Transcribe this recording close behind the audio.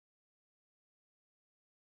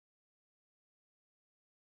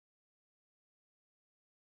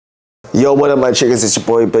Yo, what up my chickens, it's your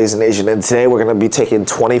boy Blazing Nation, and today we're going to be taking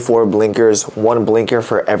 24 blinkers, one blinker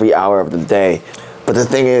for every hour of the day. But the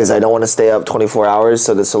thing is, I don't want to stay up 24 hours,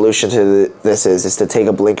 so the solution to this is to take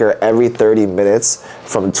a blinker every 30 minutes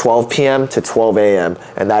from 12 p.m. to 12 a.m.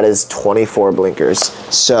 and that is 24 blinkers.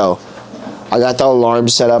 So, I got the alarm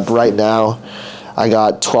set up right now. I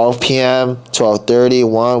got 12 p.m., 12:30,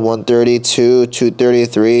 1, 1:30, 2,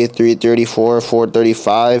 2:33, 3:34,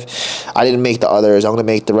 4:35. I didn't make the others. I'm gonna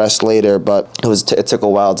make the rest later, but it took a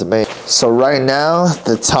while to make. So right now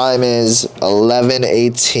the time is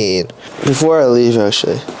 11:18. Before I leave,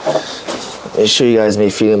 actually, let me show you guys me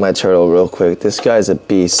feeding my turtle real quick. This guy's a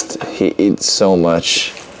beast. He eats so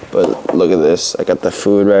much. But look at this. I got the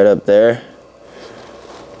food right up there.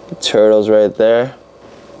 The turtle's right there.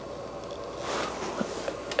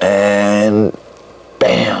 And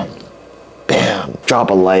bam, bam. Drop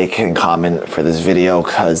a like and comment for this video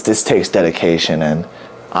because this takes dedication and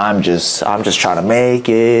I'm just trying to make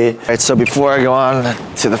it. All right, so before I go on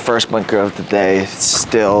to the first blinker of the day, it's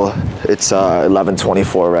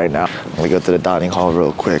 11:24 right now. I'm gonna go to the dining hall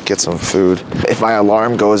real quick, get some food. If my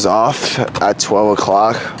alarm goes off at 12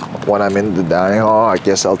 o'clock when I'm in the dining hall, I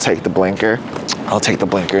guess I'll take the blinker. I'll take the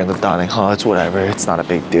blinker in the dining hall, it's whatever, it's not a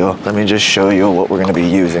big deal. Let me just show you what we're gonna be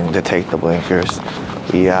using to take the blinkers.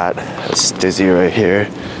 We got a Stizzy right here.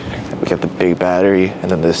 We got the big battery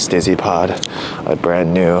and then the Stizzy pod,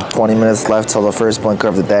 brand new. 20 minutes left till the first blinker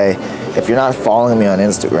of the day. If you're not following me on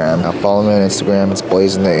Instagram, follow me on Instagram, it's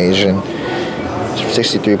Blazing the Asian.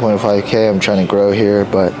 63.5K, I'm trying to grow here,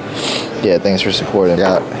 but yeah, thanks for supporting.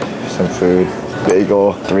 Got some food,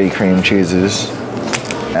 bagel, 3 cream cheeses,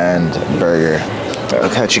 and burger. I'll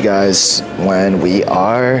catch you guys when we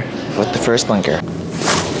are with the first blinker.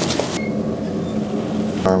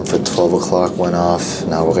 Alarm for 12 o'clock went off.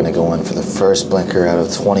 Now we're gonna go in for the first blinker out of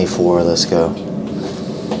 24. Let's go.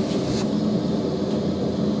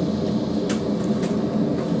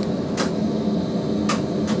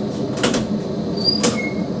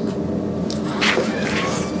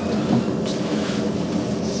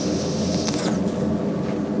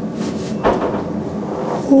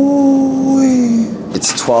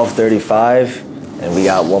 It's 12:35 and we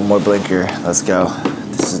got one more blinker. Let's go.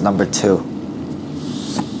 This is number 2.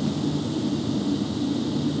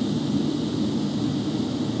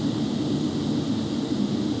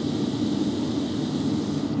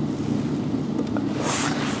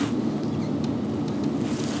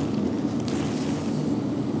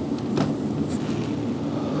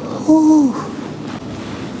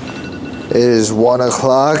 It is 1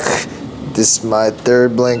 o'clock. This is my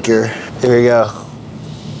 3rd blinker. Here we go.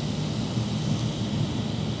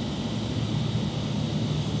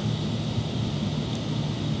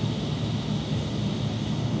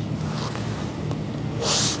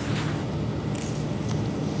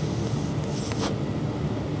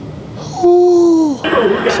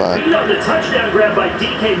 The touchdown grab by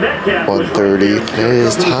DK Metcalf. 1:30. It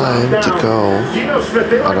is time to go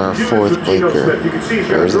on our 4th blinker.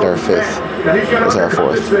 Or is it our 5th? It's our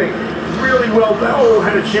 4th. Really well. Oh,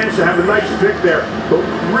 had a chance to have a nice pick there, but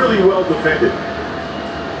really well defended.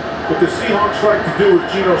 What the Seahawks like to do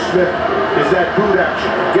with Geno Smith is that boot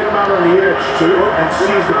action. Get him out on the edge and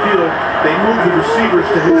seize the field. They move the receivers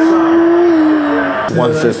to his side.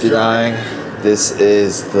 159. This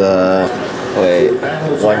is the... Wait,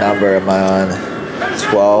 what number am I on?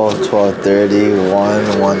 12, 12:30, 1,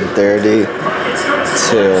 1:30,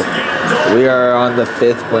 2. We are on the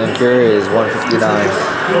 5th blinker, is 159.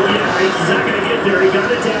 He's not going to get there. He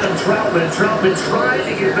got it down. Troutman trying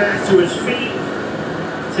to get back to his feet.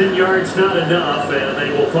 10 yards not enough, and they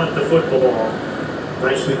will punt the football.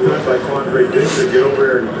 Nicely done by Quandre Diggs to get over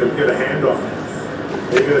there and get a handoff.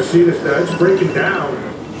 You're going to see this now. It's breaking down.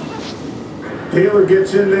 Taylor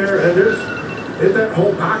gets in there, and there's... that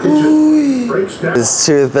whole package just breaks down. This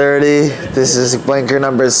is 2:30. This is blinker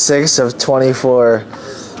number 6 of 24.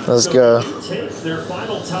 Let's go. Takes their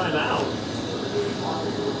final timeout.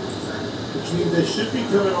 Which means they should be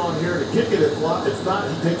coming on here to kick it. If not,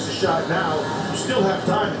 he takes a shot now. You still have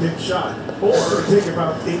time to take a shot. Or take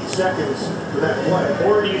about 8 seconds for that play.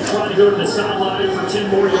 Or do you try to go to the sideline for 10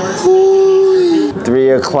 more yards? 3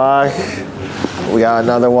 o'clock. We got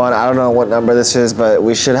another one. I don't know what number this is, but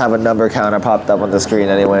we should have a number counter popped up on the screen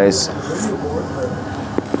anyways.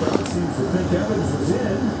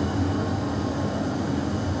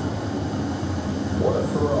 What a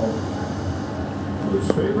throw. His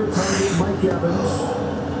favorite target, Mike Evans.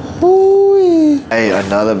 Hey,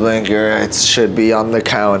 another blinker. It should be on the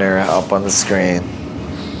counter up on the screen.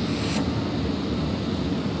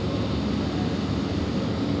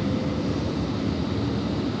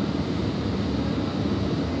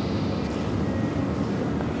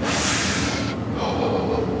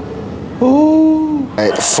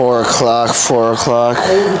 Right, 4 o'clock, 4 o'clock.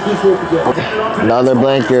 Another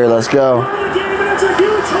blinker, let's go. That's a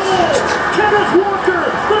huge hole. Kenneth Walker,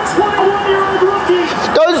 the 21-year-old rookie.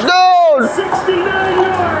 Touchdown! 69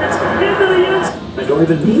 yards into the end zone. I don't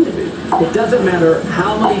even mean to be. It doesn't matter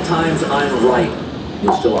how many times I'm right.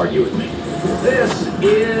 You'll still argue with me. This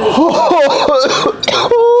is...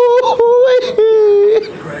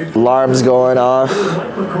 Alarm's going off.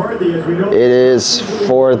 It is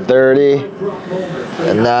 4:30,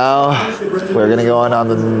 and now we're gonna go on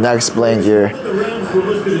the next blinker.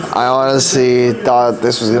 I honestly thought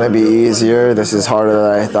this was gonna be easier. This is harder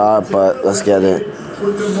than I thought, but let's get it.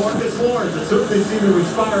 With Marcus Lawrence, it certainly seemed to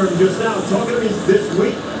inspire him just now. Talking to me this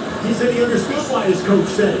week, he said he understood why his coach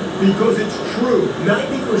said it, because it's true.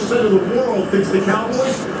 90% of the world thinks the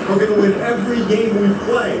Cowboys are going to win every game we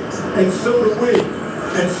play, and so do we.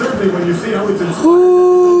 And certainly when you see how it's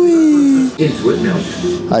into it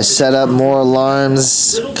now. I set up more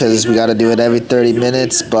alarms because we got to do it every 30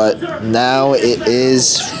 minutes, but now it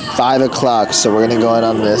is 5 o'clock, so we're going to go in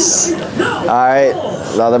on this. All right,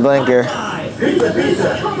 another blinker.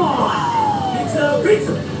 Come on! Pizza,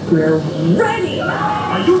 pizza! We're ready!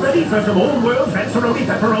 Are you ready for some old world Fenceroni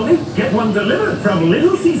pepperoni? Get one delivered from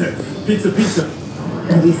Little Caesars. Pizza, pizza.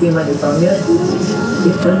 Have you seen my new phone yet? It's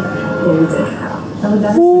the golden cow.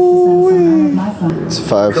 It's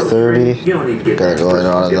 5:30. Got going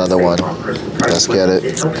on another one. Let's get it.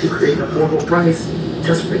 It helps you create an affordable price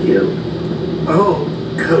just for you. Oh,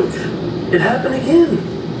 coach. It happened again.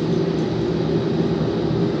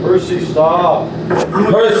 Percy, stop.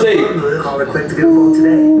 Percy! Call it quick to get a phone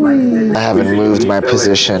today. I haven't moved my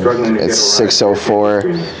position. It's 6:04,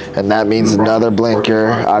 and that means another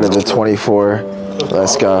blinker out of the 24.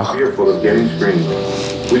 Let's go. Fearful of getting screened.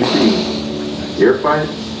 We see your fight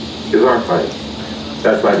is our fight.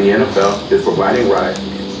 That's why the NFL is providing rides,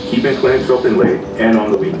 keeping clinics open late and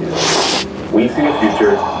on the weekends. We see a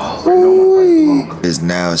future where no one fights alone. It is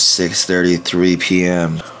now 6:33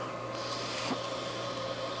 p.m.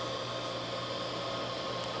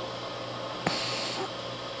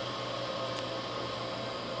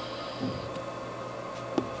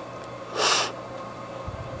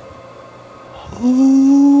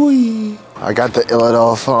 I got the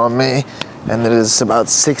Illadelph on me, and it is about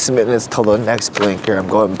 6 minutes till the next blinker. I'm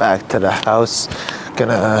going back to the house,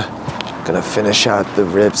 gonna finish out the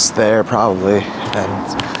rips there probably,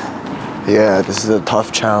 and yeah, this is a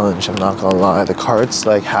tough challenge, I'm not gonna lie. The cart's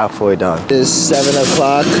like halfway done. It is 7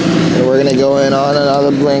 o'clock, and we're gonna go in on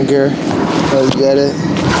another blinker. Let's get it.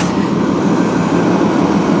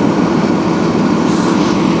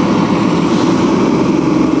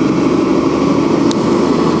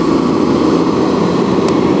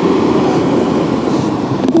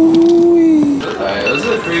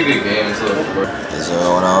 Is it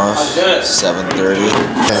going off? 7:30.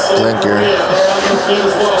 Blinker.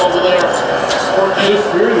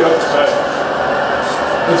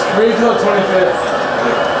 It's free till the 25th.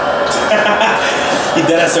 He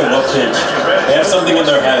did ask what pitch. They have something in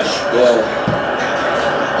their head.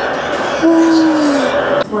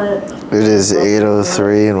 It is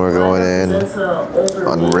 8:03 and we're going in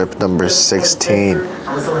on rip number 16.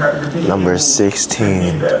 Number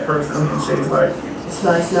 16. It's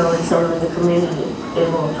nice knowing someone in the community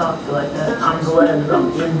able to talk to you like that. I'm glad that I'm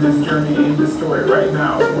in this journey, in this story right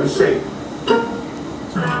now with Shake.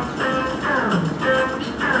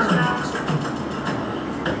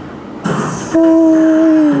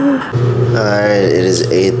 Alright, it is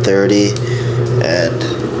 8:30 and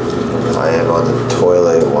I am on the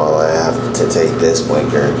toilet while I have to take this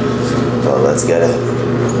blinker. So let's get it.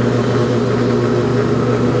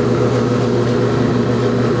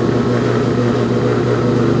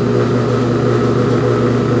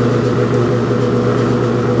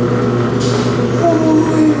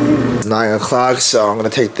 It's 9 o'clock, so I'm gonna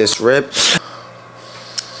take this rip.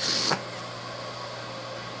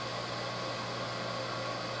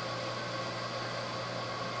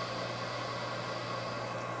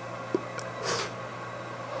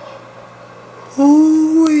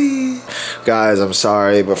 Guys, I'm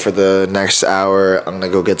sorry, but for the next hour, I'm gonna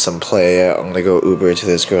go get some play. I'm gonna go Uber to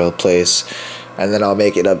this girl's place, and then I'll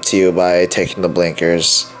make it up to you by taking the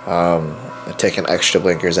blinkers. Taking extra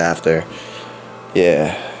blinkers after.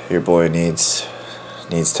 Yeah, your boy needs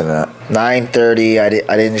to know. 9:30. I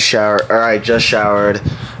didn't shower, or I just showered,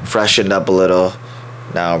 freshened up a little.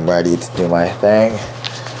 Now I'm ready to do my thing.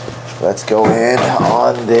 Let's go in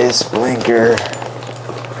on this blinker.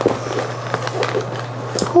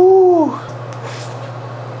 Whew.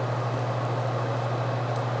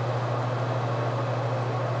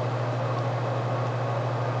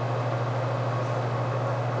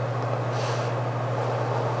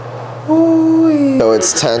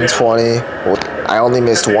 It's 10:20. I only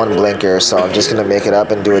missed one blinker, so I'm just gonna make it up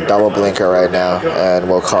and do a double blinker right now, and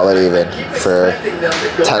we'll call it even for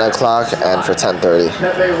 10 o'clock and for 10:30.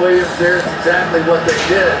 Pepe Williams, there's exactly what they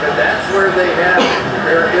did, and that's where they have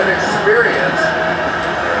their inexperience.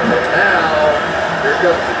 And now, here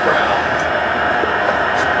comes the crowd.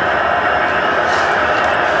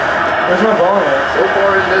 Where's my ball at? So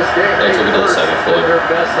far in this game, They took it to the second floor,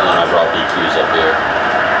 and I brought BQs up here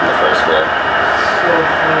on the first floor.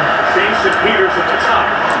 Jason Peters at the top.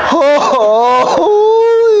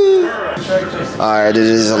 Alright, it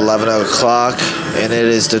is 11 o'clock, and it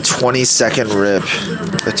is the 20-second rip.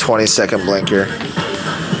 The 20-second blinker.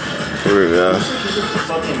 Here we go.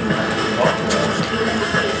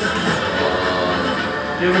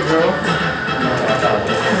 You have a girl?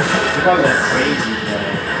 You're probably going crazy.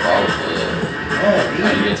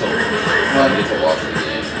 I get to watch the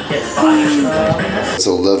game. It's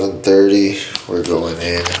 11:30. We're going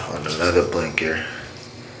in on another blinker.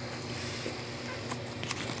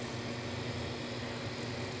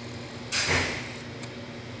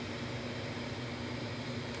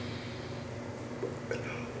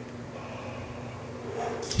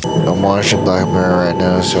 I'm watching Black Mirror right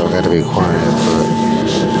now, so I gotta be quiet, but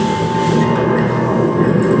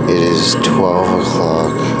it is 12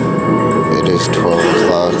 o'clock. It is 12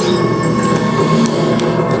 o'clock.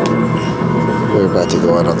 We're about to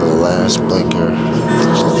go out on the last blinker.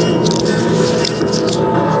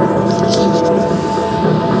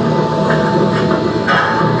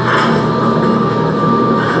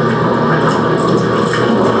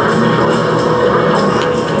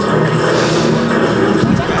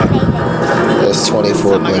 That's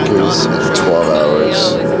 24 blinkers in 12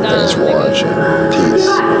 hours. Thanks for watching. Peace.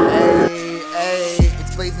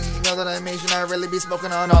 I really be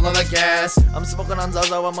smoking on all of the gas. I'm smoking on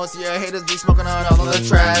Zaza while most of your haters be smoking on all of the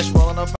trash. Rolling up